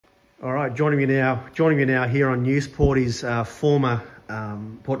All right, joining me now here on Newsport is former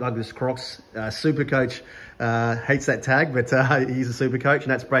Port Douglas Crocs SuperCoach. Hates that tag, but he's a SuperCoach, and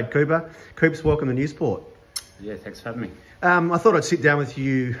that's Brad Cooper. Coops, welcome to Newsport. Yeah, thanks for having me. I thought I'd sit down with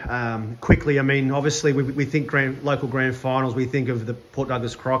you quickly. I mean, obviously, we think local grand finals. We think of the Port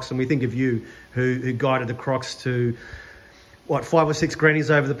Douglas Crocs, and we think of you, who guided the Crocs to 5 or 6 grannies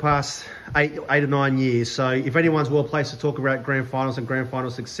over the past 8 or 9 years. So if anyone's well placed to talk about grand finals and grand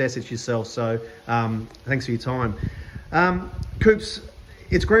final success, it's yourself. So thanks for your time. Coops,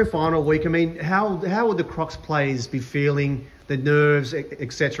 it's grand final week. I mean, how would the Crocs players be feeling, the nerves,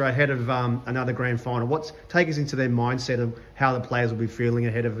 etc., ahead of another grand final? Take us into their mindset of how the players will be feeling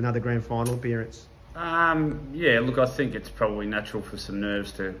ahead of another grand final appearance? Yeah, look, I think it's probably natural for some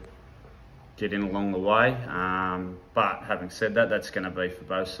nerves to get in along the way, but having said that, that's going to be for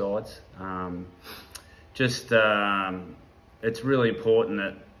both sides. It's really important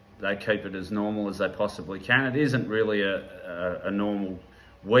that they keep it as normal as they possibly can. It isn't really a normal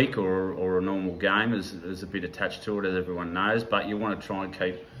week or a normal game. There's a bit attached to it, as everyone knows, but you want to try and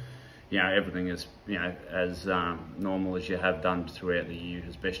keep everything as normal as you have done throughout the year,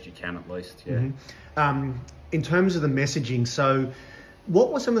 as best you can, at least. Yeah. Mm-hmm. In terms of the messaging, so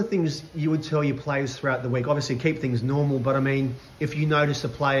what were some of the things you would tell your players throughout the week? Obviously, keep things normal, but I mean, if you notice a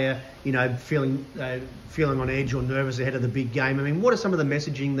player, feeling on edge or nervous ahead of the big game, I mean, what are some of the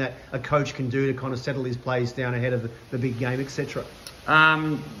messaging that a coach can do to kind of settle his players down ahead of the big game, etc.? Yeah,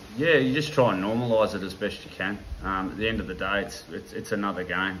 you just try and normalise it as best you can. At the end of the day, it's another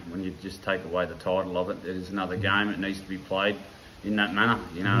game. When you just take away the title of it, it is another game. It needs to be played in that manner.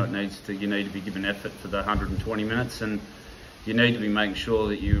 You need to be given effort for the 120 minutes, and you need to be making sure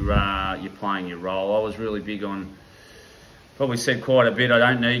that you're playing your role. I was really big on, probably said quite a bit, I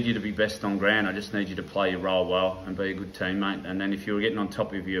don't need you to be best on ground, I just need you to play your role well and be a good teammate. And then if you were getting on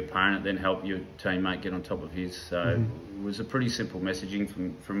top of your opponent, then help your teammate get on top of his. So it was a pretty simple messaging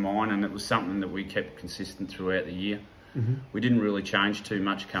from mine, and it was something that we kept consistent throughout the year. We didn't really change too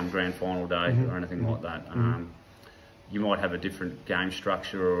much come grand final day or anything like that. You might have a different game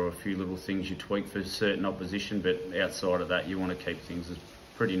structure or a few little things you tweak for certain opposition, but outside of that, you want to keep things as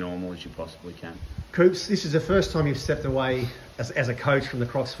pretty normal as you possibly can. Coops, this is the first time you've stepped away as a coach from the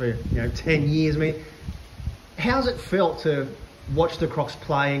Crocs for 10 years. I mean, how's it felt to watch the Crocs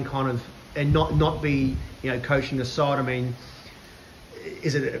play and not be coaching the side? I mean,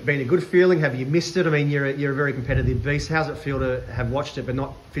 is it been a good feeling? Have you missed it? I mean, you're a very competitive beast. How's it feel to have watched it but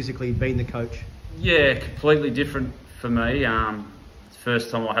not physically been the coach? Yeah, completely different for me. It's the first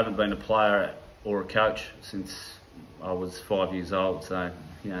time I haven't been a player or a coach since I was 5 years old. So,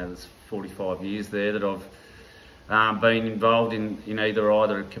 there's 45 years there that I've been involved in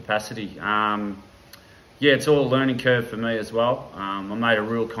either capacity. It's all a learning curve for me as well. I made a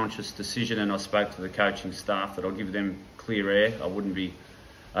real conscious decision, and I spoke to the coaching staff that I'll give them clear air. I wouldn't be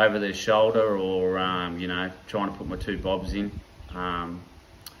over their shoulder or, trying to put my 2 bobs in.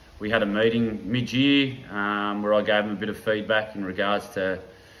 We had a meeting mid-year where I gave them a bit of feedback in regards to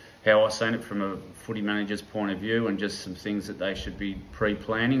how I seen it from a footy manager's point of view, and just some things that they should be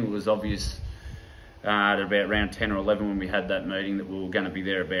pre-planning. It was obvious at about round 10 or 11 when we had that meeting that we were going to be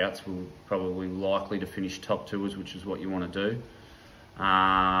thereabouts. We were probably likely to finish top 2s, which is what you want to do.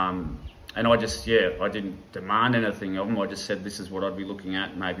 And I didn't demand anything of them. I just said, this is what I'd be looking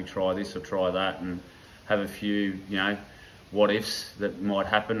at, maybe try this or try that, and have a few, what ifs that might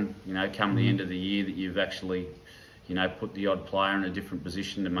happen, come the end of the year, that you've actually, put the odd player in a different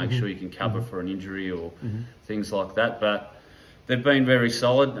position to make sure you can cover for an injury or things like that. But they've been very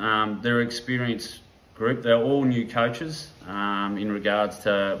solid. They're an experienced group. They're all new coaches in regards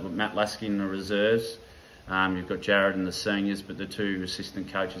to Matt Lasky in the reserves. You've got Jared in the seniors, but the 2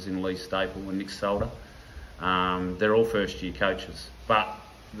 assistant coaches in Lee Staple and Nick Solder. They're all first-year coaches, but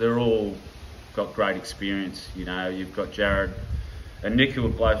they're all got great experience. You've got Jared and Nick, who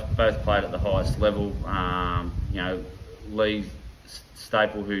have both played at the highest level. Lee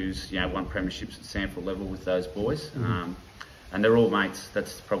Staple, who's won premierships at Sanford level with those boys, and they're all mates.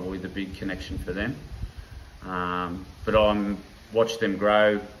 That's probably the big connection for them. But I'm watched them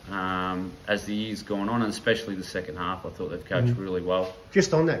grow as the year's gone on, and especially the second half. I thought they've coached really well.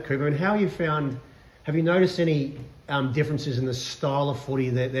 Just on that, Cooper, and how have you noticed any differences in the style of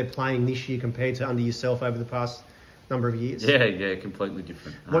footy that they're playing this year compared to under yourself over the past number of years? Yeah, completely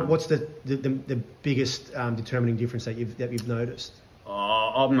different. What's the biggest determining difference that you've noticed?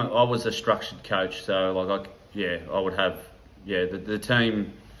 I was a structured coach, so I would have the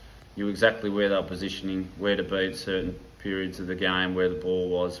team knew exactly where they were positioning, where to be at certain periods of the game, where the ball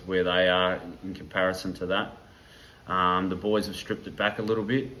was, where they are in comparison to that. The boys have stripped it back a little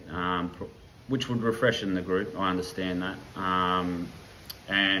bit, which would refreshen the group. I understand that.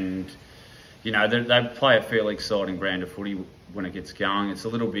 And, you know, they play a fairly exciting brand of footy when it gets going. It's a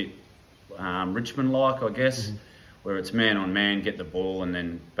little bit Richmond-like, I guess, where it's man on man, get the ball and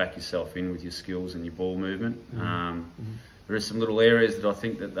then back yourself in with your skills and your ball movement. There are some little areas that I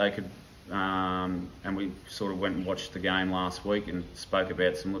think that they could, and we sort of went and watched the game last week and spoke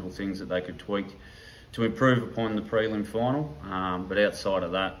about some little things that they could tweak to improve upon the prelim final. But outside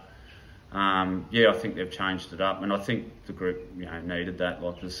of that, I think they've changed it up, and I think the group, you know, needed that.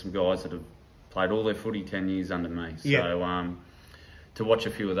 Like, there's some guys that have played all their footy 10 years under me, so to watch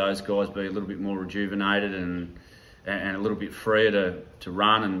a few of those guys be a little bit more rejuvenated and a little bit freer to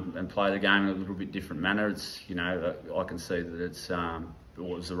run and play the game in a little bit different manner, it's, you know, I can see that it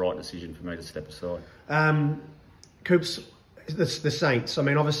was the right decision for me to step aside. Coops, the Saints, I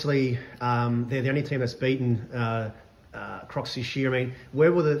mean, obviously they're the only team that's beaten Crocs this year. I mean,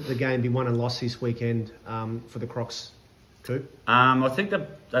 where will the game be won and lost this weekend for the Crocs, Coop? I think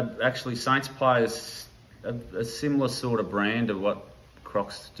that actually Saints play a similar sort of brand of what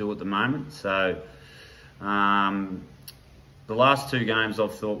Crocs do at the moment. So the last two games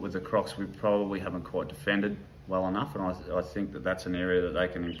I've thought with the Crocs, we probably haven't quite defended well enough, and I think that that's an area that they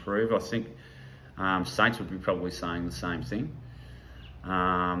can improve. I think Saints would be probably saying the same thing.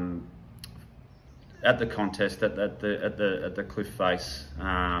 At the contest, at the cliff face,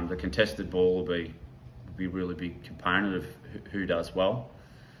 the contested ball will be a really big component of who does well.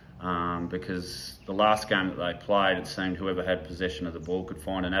 Because the last game that they played, it seemed whoever had possession of the ball could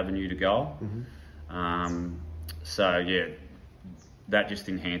find an avenue to goal. So yeah, that just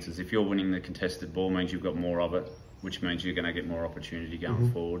enhances. If you're winning the contested ball, means you've got more of it, which means you're going to get more opportunity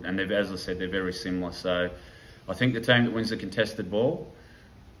going forward. And as I said, they're very similar. So I think the team that wins the contested ball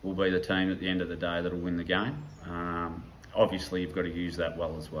will be the team at the end of the day that'll win the game. Obviously, you've got to use that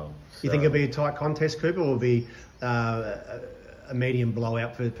well as well. So, you think it'll be a tight contest, Cooper, or will it be a medium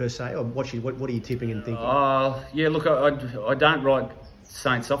blowout per se? Or what are you tipping and thinking? Yeah, look, I don't write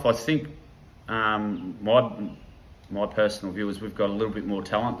Saints off. I think my personal view is we've got a little bit more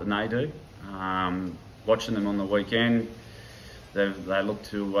talent than they do. Watching them on the weekend, they look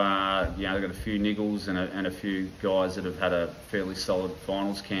to, they've got a few niggles and a few guys that have had a fairly solid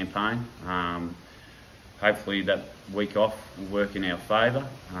finals campaign. Hopefully that week off will work in our favour.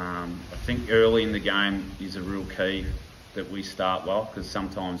 I think early in the game is a real key that we start well, because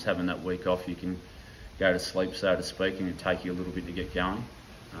sometimes having that week off you can go to sleep, so to speak, and it take you a little bit to get going.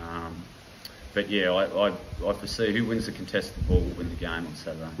 But yeah, I foresee who wins the contested ball will win the game on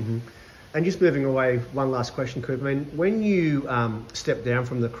Saturday. And just moving away, one last question, Coop. I mean, when you stepped down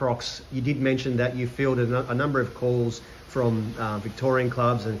from the Crocs, you did mention that you fielded a number of calls from Victorian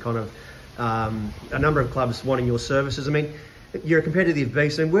clubs and kind of a number of clubs wanting your services. I mean, you're a competitive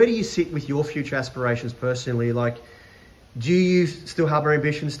beast. And where do you sit with your future aspirations personally? Like, do you still harbour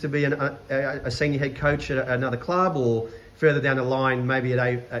ambitions to be a senior head coach at another club, or further down the line, maybe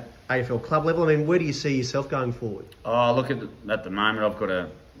at AFL club level? I mean, where do you see yourself going forward? Oh, look, at the moment, I've got a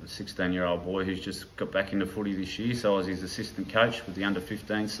 16-year-old boy who's just got back into footy this year, so I was his assistant coach with the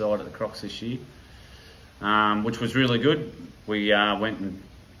under-15 side at the Crocs this year, which was really good. We went and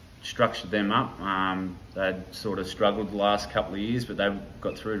structured them up. They'd sort of struggled the last couple of years, but they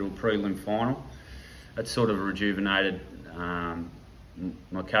got through to a prelim final. It sort of rejuvenated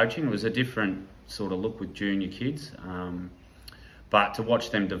my coaching. It was a different sort of look with junior kids, but to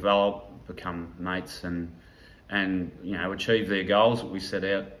watch them develop, become mates, and achieve their goals that we set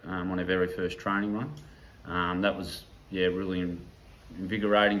out on our very first training run. That was really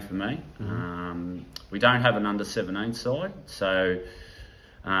invigorating for me. We don't have an under-17 side, so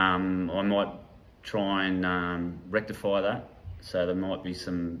I might try and rectify that. So there might be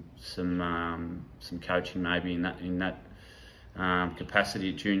some coaching maybe in that capacity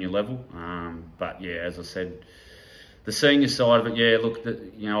at junior level. But yeah, as I said, the senior side of it, look,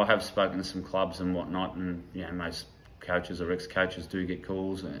 I have spoken to some clubs and whatnot, and most coaches or ex-coaches do get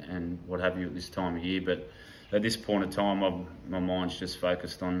calls and what have you at this time of year. But at this point in time, my mind's just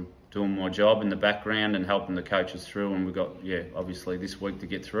focused on doing my job in the background and helping the coaches through. And we've got, obviously this week to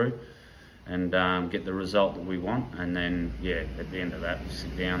get through and get the result that we want. And then, at the end of that, we'll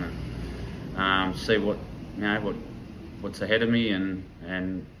sit down and see what's ahead of me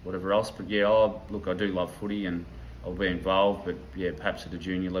and whatever else. But look, I do love footy and I'll be involved, but perhaps at a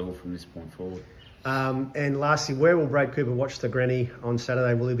junior level from this point forward. And lastly, where will Brad Cooper watch the granny on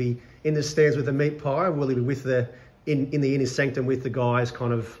Saturday? Will he be in the stands with the meat pie, or will he be with in the inner sanctum with the guys,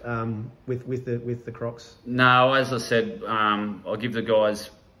 kind of with the Crocs? No, as I said, I'll give the guys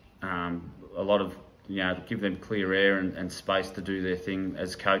a lot of give them clear air and space to do their thing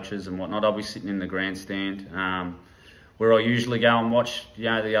as coaches and whatnot. I'll be sitting in the grandstand where I usually go and watch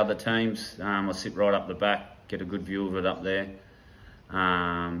the other teams. I sit right up the back, get a good view of it up there.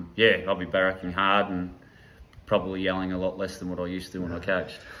 I'll be barracking hard and probably yelling a lot less than what I used to when I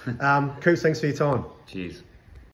coached. Coops, thanks for your time. Cheers.